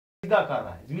सीधा कर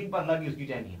रहा है, जमीन पर लगी उसकी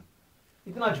टहनियाँ,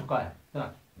 इतना झुका है इतना,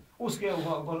 उसके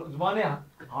जुबान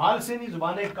हाल से नहीं,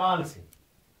 जुबान काल से।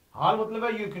 हाल मतलब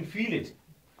है you can feel it,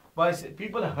 by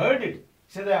people heard it,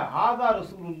 said that hada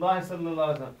Rasulullah sallallahu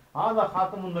alaihi wasallam, hada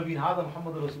khatamun nabiyyin, hada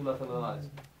Muhammad Rasulullah sallallahu alaihi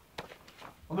wasallam।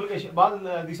 बल्कि बाद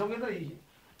हदीसों के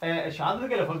अंदर शहादत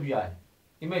के लफ्ज़ भी आए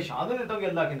कि मैं शहादत देता हूँ कि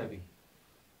अल्लाह के नबी।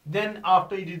 Then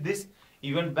after he did this,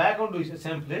 he went back onto his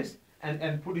same place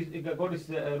and got his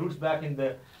roots back in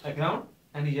the ground,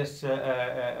 and he just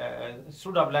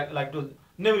stood up like to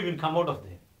never even come out of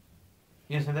there.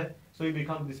 You understand that? So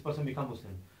this person become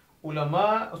Muslim.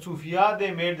 Ulama, Sufiya,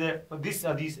 they made this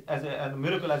as a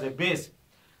miracle, as a base.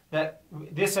 That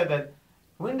they said that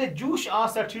when the Jews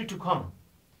asked that tree to come,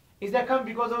 is that come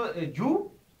because of a Jew?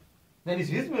 Then it's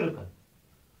his miracle.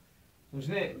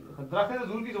 उसने दरख्त से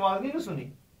दूर की आवाज नहीं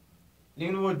सुनी,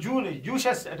 लेकिन वो Jewish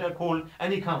has a cold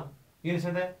and he come. You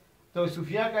understand that? So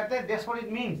Sufiya कहते हैं that's what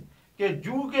it means. कि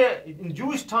Jew के in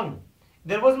Jewish tongue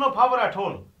there was no power at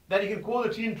all that he can call the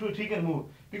tree into a tree can move,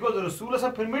 because the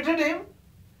Rasulullah permitted him.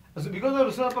 Because of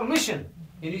Rasulullah permission,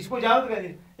 इसको इजाजत कर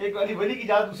दी। एक अली वली की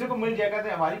इजाजत दूसरे को मिल जाए, कहते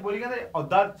हैं हमारी बोली कहते हैं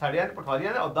औदाद साड़ियाँ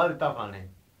पठवारियाँ ने औदाद इतना फलाने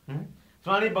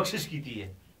फलानी बख्शिश की थी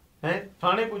है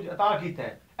फलाने कुछ अता की है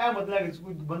ऐ मतलब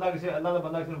कि बंदा किसी अल्लाह का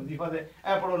बंदा किसी वजीफा दे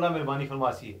ऐ पढ़ो अल्लाह मेहरबानी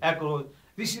फरमासी है ऐ करो।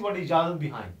 This is what इजाजत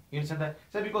behind. You understand that?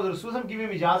 So because Rasulullah gave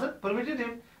him इजाजत, permitted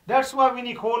him, that's why when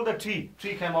he called the tree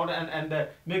came out and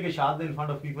make a shahada in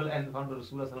front of people and in front of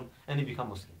Rasulullah and he became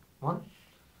Muslim. One.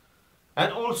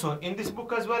 And also in this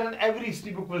book as well, and every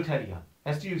history book will tell you,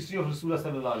 history of Rasulullah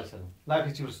sallallahu alaihi wasallam, life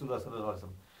history of Rasulullah sallallahu alaihi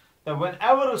wasallam, that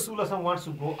whenever Rasulullah wants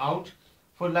to go out,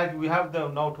 for like we have the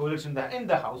now toilets in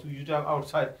the house, we used to have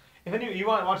outside. If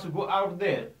anyone wants to go out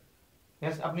there,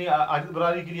 yes, अपनी आदत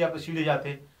बरारी के लिए आप तशरीफ ले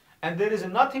जाते, and there is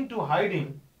nothing to hide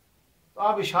him, तो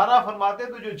आप इशारा फरमाते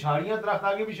तो जो झाड़ियाँ दरख्त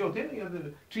आगे पीछे होते हैं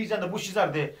ना, trees and the bushes are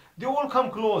there, they all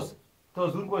come close, तो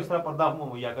हुजूर को इस तरह पर्दा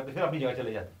मुहैया करते, फिर अपनी जगह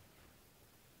चले जाते।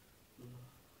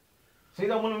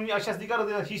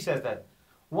 She says that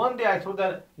one day I thought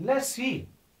that let's see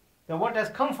that what has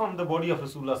come from the body of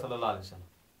Rasulullah sallallahu alaihi wasallam,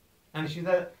 and she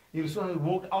said Rasulullah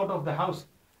walked out of the house,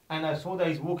 and I saw that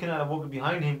he's walking and I walked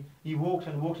behind him. He walked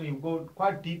and walked and he go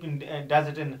quite deep in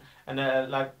desert and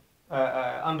like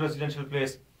unresidential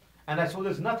place, and I saw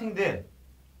there's nothing there.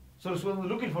 So Rasulullah was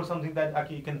looking for something that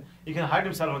he can hide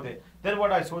himself over there. Then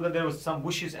what I saw that there was some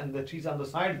bushes and the trees on the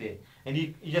side there, and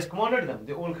he just commanded them.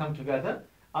 They all come together.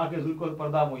 आके हुजूर को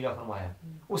पर्दा मुहैया फरमाया।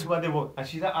 उस बाद वो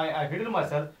she said I hidden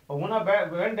myself, but when I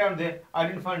went down there I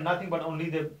didn't find nothing but only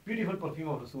the beautiful perfume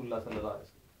of Rasulullah sallallahu alaihi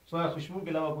wasallam. So I खुशबू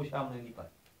के अलावा कुछ हमने नहीं पाया।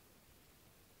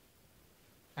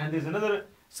 And there's another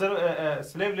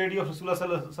slave lady of Rasulullah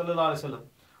sallallahu alaihi wasallam.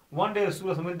 One day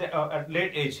Rasulullah at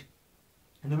late age,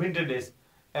 in the winter days,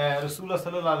 Rasulullah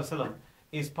sallallahu alaihi wasallam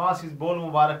is past his ball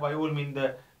mubarak, by all means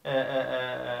the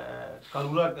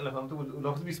kalula,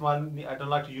 I don't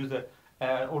like to use the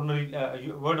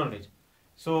ordinary word on it.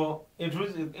 So it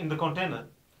was in the container,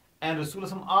 and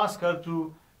Rasulullah asked her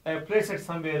to place it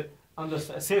somewhere on the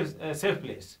safe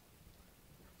place.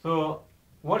 So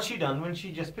what she done, when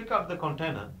she just pick up the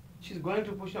container, she's going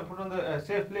to put on the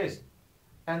safe place,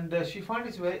 and she found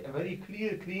it's very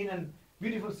clear, clean and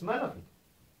beautiful smell of it.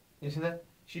 You see that?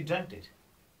 She drank it.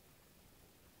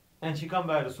 And she come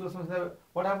back. Rasulullah said,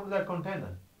 what happened to that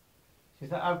container? She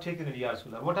said, I've taken it, Ya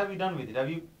Rasulullah. What have you done with it? Have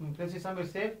you placed it somewhere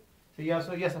safe? Say, Ya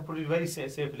Rasulullah, yes, I put it very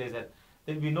safe place. That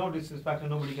there will be no disrespect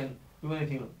and nobody can do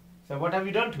anything. So what have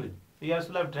you done to it? Say, Ya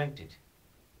Rasulullah, I've drank it.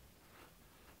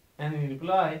 And in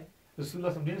reply,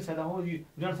 Rasulullah didn't say, oh, you've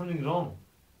done something wrong.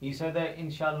 He said that,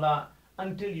 Inshallah,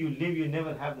 until you live, you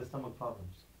never have the stomach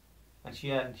problems. And she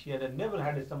had never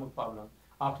had a stomach problem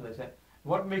after that. He said,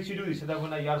 what makes you do this? He said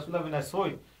that Ya Rasulullah, when I saw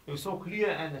it, it was so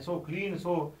clear and so clean,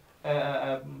 so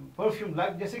perfume,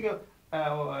 like जैसे कि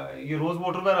ये rose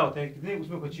water वगैरह होते हैं, कितनी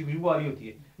उसमें खुशबू आ रही होती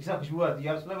है, ऐसा खुशबू आती है।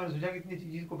 या रसूलुल्लाह, मैंने सोचा कि इतनी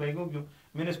चीज को फेंकूं क्यों,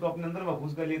 मैंने इसको अपने अंदर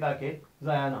महफूज कर लिया ताकि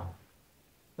ज़ाया ना हो।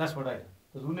 That's what I did.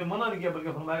 तो हुजूर ने मना नहीं किया,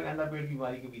 बल्कि फरमाया कि अंदर पेट की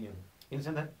बीमारी कभी नहीं होगी।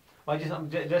 Understand that? I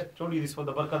just told you this for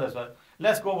the barakah as well.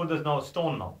 Let's go over this now.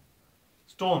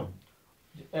 Stone.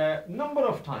 Number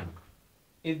of times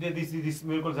this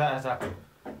miracles has happened.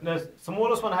 The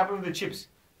smallest one happened with the chips.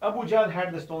 Abu Jahl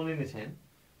had the stone in his hand,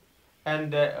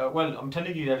 and well, I'm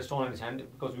telling you he had a stone in his hand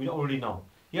because we already know.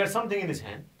 He had something in his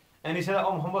hand, and he said,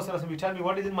 "Oh Muhammad sallallahu alaihi wasallam, you tell me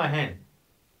what is in my hand,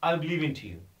 I'll believe into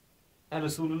you." And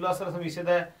Rasulullah sallallahu alaihi wasallam, he said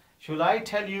that, "Shall I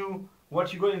tell you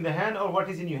what you got in the hand or what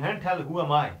is in your hand? Tell who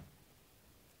am I?" He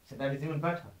said, "That is even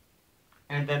better."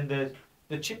 And then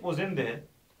the chip was in there.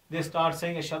 They start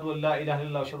saying, "Ashhadu an la ilaha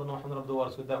illallah, ashhadu anna Muhammadan abduhu wa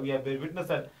rasuluh." That we have bear witness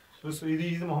that he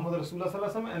is Muhammad Rasulullah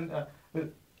sallallahu alaihi wasallam,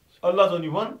 and Allah is only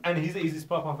one, and he's his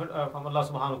prophet from Allah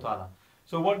subhanahu wa ta'ala.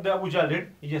 So what the Abu Jahl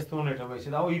did, he just thrown it away. He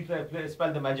said, oh, he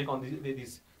spelled the magic on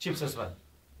these chips as well.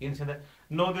 You understand that?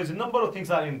 No, there's a number of things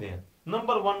are in there.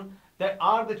 Number one, that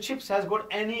are the chips has got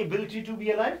any ability to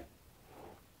be alive?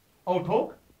 Or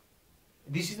talk?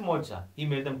 This is Mu'jiza. He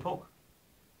made them talk.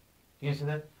 You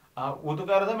understand that? वो तो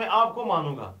कह रहा था मैं आपको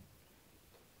मानूंगा,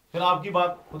 फिर आपकी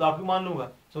बात खुदा की मान लूंगा.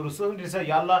 So Rasul didn't say,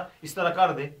 Ya Allah, इस तरह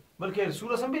कर दे. बल्कि Rasul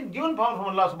has been given power from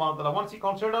Allah subhanahu wa ta'ala. Once he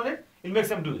concentrated on it, it makes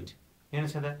them do it. You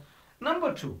understand that?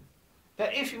 Number two,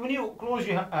 that if when you close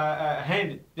your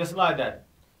hand just like that,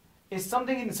 is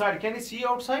something inside? Can you see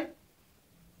outside?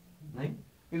 नहीं.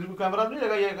 इसमें camera नहीं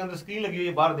लगा, ये अंदर screen लगी हुई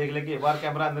है, बाहर देख लेके बाहर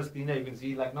कैमरा अंदर स्क्रीन है, you can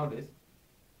see like nowadays.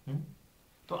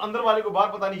 तो अंदर वाले को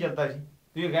बाहर पता नहीं चलता जी,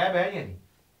 तो ये गायब है या नहीं?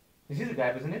 This is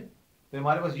गायब, isn't it? तो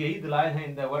हमारे पास यही दलाइल है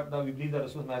in the what we believe that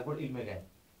Rasul has got इल्म गायब.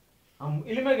 हम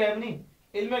इल्म गायब नहीं,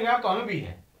 इल्म गायब तो हमें भी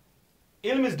है.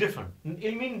 इल्म is different.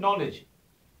 इल्म means knowledge.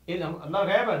 इल्म अल्लाह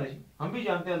गायब है ना जी, हम भी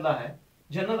जानते हैं अल्लाह है.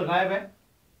 जन्नत गायब है,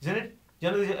 isn't it?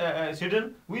 जन्नत is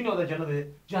hidden. We know that जन्नत है.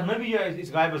 जहन्नम भी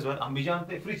is गायब as well. हम भी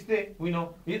जानते हैं. फरिश्ते we know.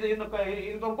 ये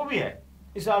तो हमको भी है.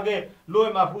 इस आगे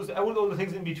लोहे महफूज, all the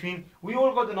things in between. We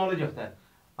all got the knowledge of that.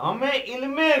 हमें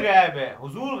इल्म गायब है.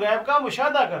 हुजूर गायब का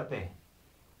मुशाहदा करते हैं.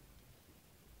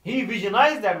 He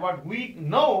visualized that what we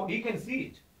know, he can see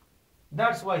it.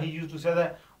 That's why he used to say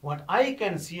that what I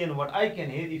can see and what I can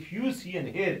hear, if you see and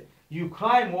hear, you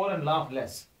cry more and laugh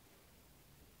less.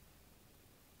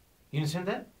 You understand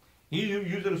that? He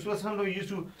used the Rasul used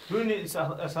to doing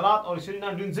salat or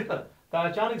doing zikr.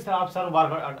 अचानक से आप sir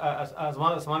बार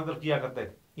आसमान की तरफ किया करते थे.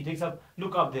 He takes up,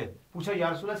 look up there. पूछा या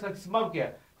रसूल इसका सबब क्या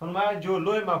है? फरमाया जो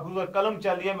लोहे महफूज का कलम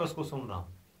चल रही है मैं उसको सुन रहा हूँ.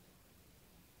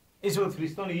 इस वक्त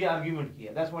फरिश्तों ने ये आर्ग्यूमेंट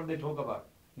किया. That's what they talk about.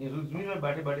 ये ज़मीन में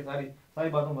बैठे बैठे सारी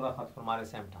बातों मुलाकात फरमा रहे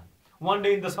same time. One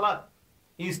day in the salat,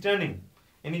 he is standing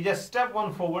and he just stepped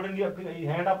one forward and he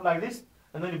hand up like this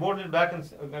and then he brought it back and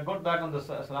got back on the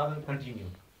salat and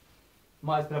continued.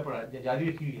 माँ इस तरह पढ़ा जारी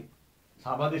रखी हुई है.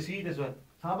 साहबा दे see it as well.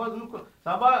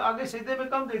 साहबा आगे सजदे में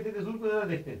कम देखते थे, ज़रूर को ज़्यादा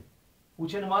देखते थे.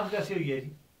 पूछे नमाज कैसे हुई है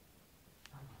जी?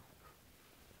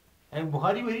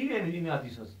 बुखारी में ही है इन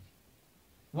हदीसों से.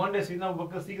 One day Sayyidina Abu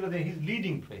Bakr Siddiq, he's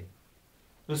leading prayer.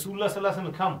 Rasulullah sallallahu alaihi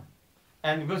wasallam come,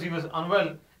 and because he was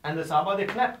unwell, and the Sahaba they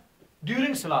clapped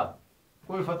during salat.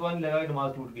 कोई फतवा नहीं लगा कि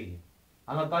नमाज टूट गई है.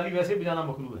 हालांकि ताली वैसे बजाना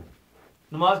मकरूह है.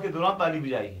 नमाज के दौरान ताली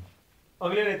बजाई है,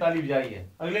 अगले ने ताली बजाई है,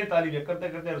 अगले ने ताली बजाई करते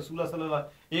करते रसूलुल्लाह सल्लल्लाहु अलैहि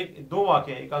वसल्लम एक दो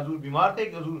वाक़े, एक हजूर बीमार थे,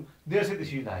 एक हजूर देर से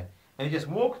तशरीफ लाए, and he just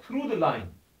walked through the line.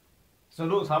 So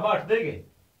लोग साहबा हटते गए,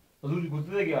 हजूर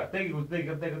घुसते गए, हटते गए, घुसते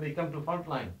करते करते come to front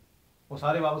line. वो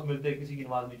सारे वापस मिलते, किसी की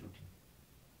नमाज नहीं टूटी.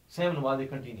 Same namaaz they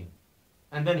continue.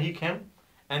 And then he came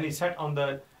and he sat on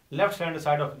the left hand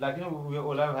side of, like, you know, we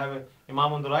all have a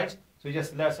imam on the right, so he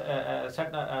just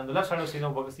sat on the left side of Sayyidina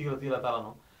Abu Bakr Siddiq radhiyallahu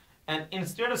ta'ala. And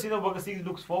instead of Sayyidina Abu Bakr Siddiq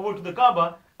looks forward to the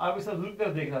Kaaba, आप इस ज़रूर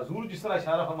कर देख रहा, ज़रूर जिस तरह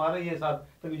इशारा फरमा रही है साथ,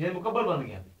 तो ये मुकब्बल बन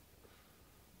गया.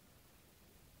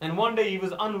 And one day he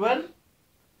was unwell,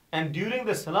 and during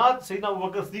the salat, Sayyidina Abu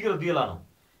Bakr Siddiq radhiyallahu anhu,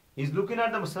 he's looking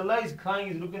at the musalla, he's crying,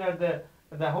 he's looking at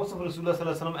the house of Rasulullah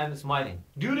sallallahu alaihi wasallam and smiling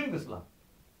during the salah.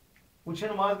 पूछे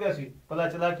नमाज कैसी? पता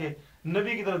चला कि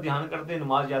नबी की तरफ ध्यान करते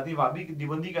नमाज जाती. वाबी की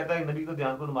दिबंदी कहता है नबी की तरफ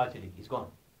ध्यान को नमाज चलेगी. It's gone.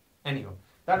 Anyhow,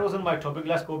 that wasn't my topic.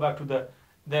 Let's go back to the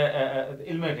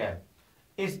ilm gap.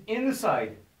 Is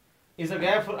inside is a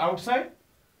gap for outside,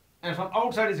 and from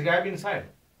outside is a gap inside.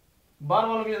 बाहर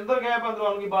वालों के अंदर गैप, अंदर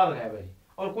वालों के बाहर गैप है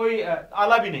और कोई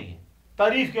आला भी नहीं है.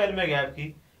 तारीफ के इल्म गैप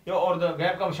की और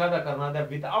गैप का मुशाहदा करना था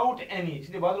विदाउट एनी.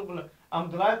 इसलिए बाद हम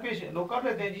दलाल पेश लोग कर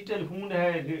लेते हैं जी, टेलीफोन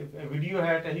है, वीडियो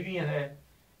है, टेलीविजन है,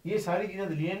 ये सारी चीज़ें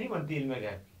दलीलें नहीं बनती इल्म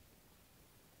गैप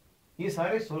की. ये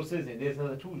सारे सोर्सेज हैं, देयर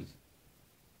आर टूल्स.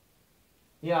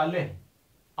 ये आले हैं.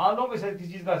 आलों के साथ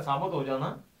किसी चीज़ का साबित हो जाना,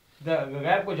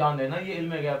 गैप को जान लेना, ये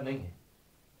इल्म गैप नहीं है.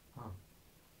 हाँ,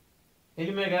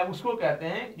 इल्म गैप उसको कहते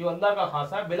हैं जो अल्लाह का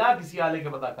खासा है, बिला किसी आले के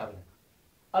पता कर ले.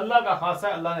 अल्लाह का खासा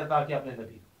है, अल्लाह ने अता किया अपने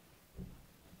नबी को,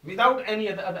 without any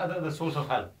other source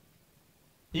of help.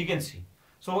 You can see.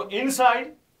 So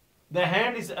inside the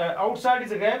hand is outside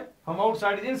is a gap, from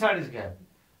outside is inside is a gap.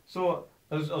 So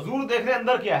हजूर देख रहे हैं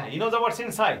अंदर क्या है. You know the what's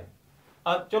inside.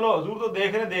 चलो हजूर तो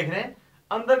देख रहे हैं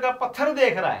अंदर का पत्थर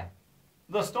देख रहा है.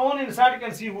 The stone inside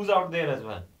can see who's out there as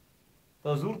well.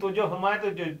 तो हजूर तो जो फरमाए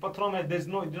तो जो पत्थरों में there's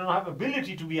no, you don't have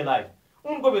ability to be alive.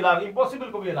 उनको भी alive,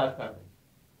 impossible को भी alive कर दे.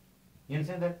 You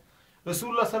understand that?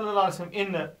 Rasulullah sallallahu alaihi wasallam in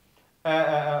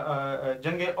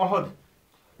जंग Uhud,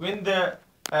 when the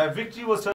victory was